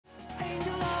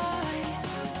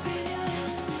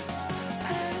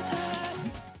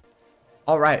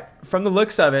Alright, from the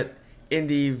looks of it, in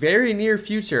the very near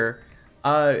future,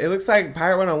 it looks like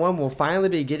Pirate101 will finally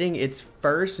be getting its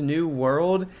first new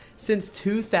world since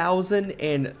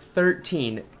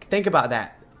 2013. Think about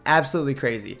that. Absolutely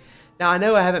crazy. Now, I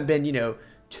know I haven't been,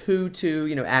 too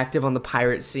active on the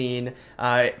pirate scene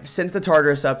since the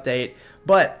Tartarus update,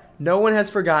 but no one has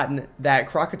forgotten that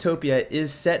Krokotopia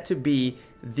is set to be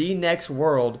the next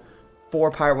world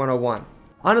for Pirate101.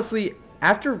 Honestly,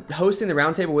 after hosting the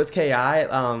roundtable with KI,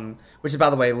 which is,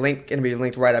 by the way, gonna be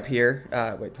linked right up here.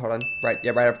 Wait, hold on.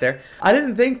 Right up there. I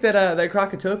didn't think that that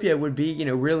Krokotopia would be,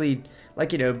 really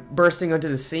bursting onto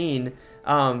the scene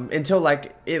until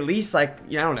like at least like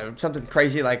I don't know, something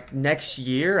crazy like next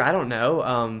year. I don't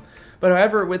know. But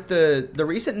however, with the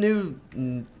recent new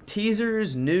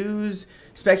teasers, news,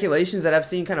 speculations that I've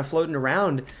seen kind of floating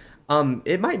around,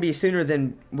 it might be sooner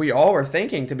than we all were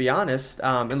thinking, to be honest,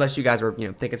 unless you guys were,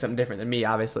 thinking something different than me,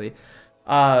 obviously.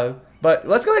 But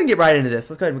let's go ahead and get right into this.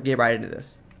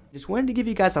 Just wanted to give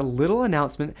you guys a little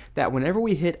announcement that whenever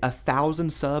we hit 1,000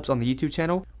 subs on the YouTube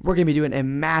channel, we're going to be doing a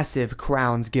massive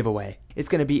crowns giveaway. It's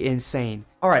going to be insane.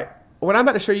 All right, what I'm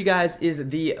about to show you guys is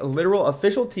the literal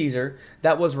official teaser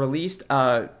that was released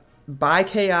by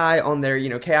KI on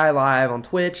their, KI Live on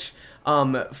Twitch,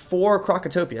 for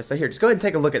Krokotopia. So here, just go ahead and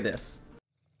take a look at this.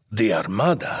 The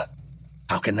Armada?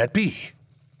 How can that be?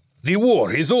 The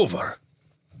war is over.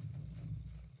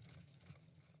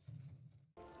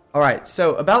 Alright,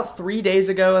 so about 3 days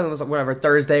ago, and it was whatever,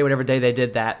 Thursday, whatever day they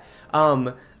did that,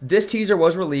 this teaser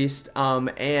was released,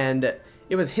 and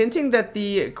it was hinting that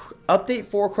the update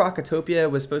for Krokotopia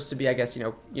was supposed to be, I guess,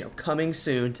 coming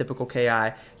soon, typical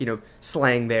KI,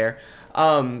 slang there.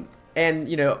 And,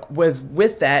 was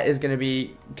with that is going to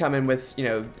be coming with,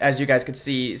 as you guys could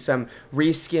see, some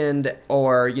reskinned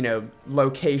or,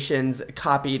 locations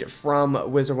copied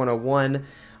from Wizard 101.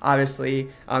 Obviously,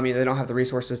 they don't have the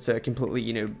resources to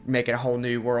completely, make it a whole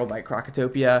new world like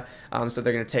Krokotopia. So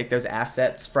they're going to take those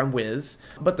assets from Wiz.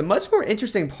 But the much more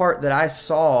interesting part that I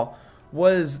saw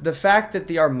was the fact that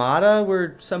the Armada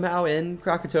were somehow in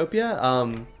Krokotopia.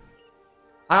 I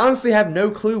honestly have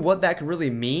no clue what that could really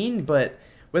mean, but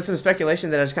with some speculation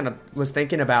that I just kind of was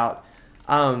thinking about,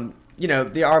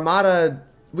 the Armada,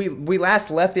 we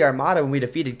last left the Armada when we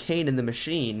defeated Kane in the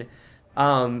Machine,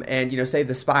 and, saved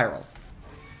the Spiral.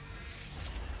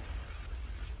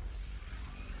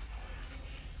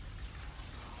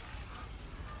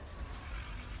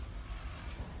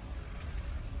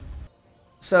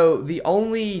 So the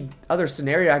only other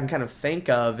scenario I can kind of think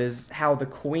of is how the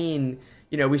Queen,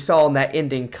 we saw in that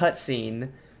ending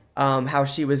cutscene, how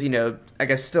she was, I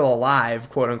guess still alive,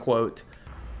 quote unquote.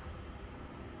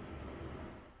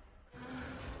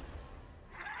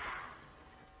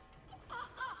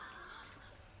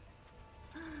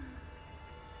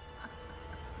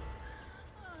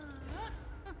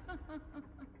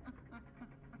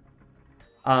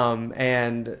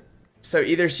 And so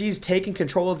either she's taken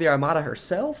control of the Armada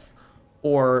herself,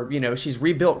 or, she's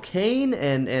rebuilt Kane,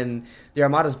 and the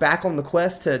Armada's back on the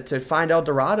quest to find El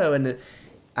Dorado, and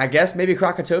I guess maybe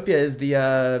Krokotopia is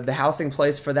the housing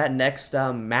place for that next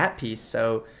map piece.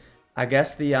 So I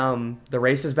guess the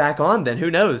race is back on then.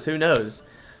 Who knows? Who knows?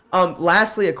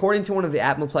 Lastly, according to one of the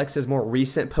Atmoplex's more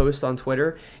recent posts on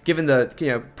Twitter, given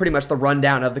the pretty much the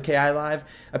rundown of the KI Live,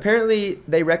 apparently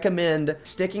they recommend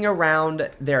sticking around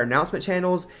their announcement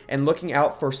channels and looking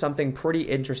out for something pretty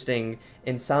interesting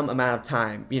in some amount of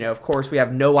time. Of course, we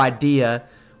have no idea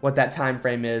what that time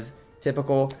frame is.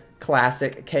 Typical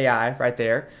classic KI right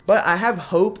there. But I have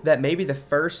hope that maybe the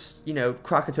first,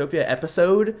 Krokotopia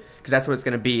episode, because that's what it's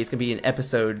going to be. It's going to be an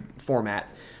episode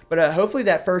format. But hopefully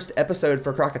that first episode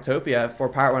for Krokotopia for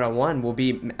Pirate101 will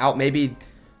be out maybe,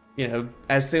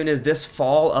 as soon as this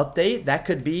fall update. That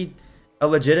could be a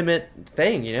legitimate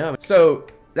thing, So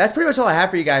that's pretty much all I have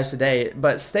for you guys today.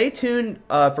 But stay tuned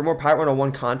for more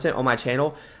Pirate101 content on my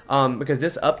channel, because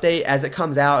this update, as it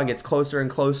comes out and gets closer and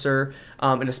closer,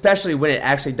 and especially when it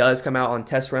actually does come out on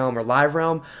Test Realm or Live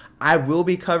Realm, I will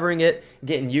be covering it,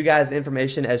 getting you guys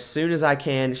information as soon as I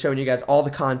can, showing you guys all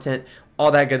the content,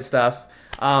 all that good stuff.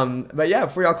 But yeah,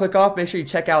 before y'all click off, make sure you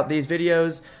check out these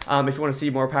videos if you want to see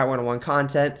more Pirate101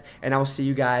 content, and I will see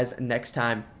you guys next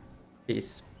time.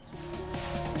 Peace.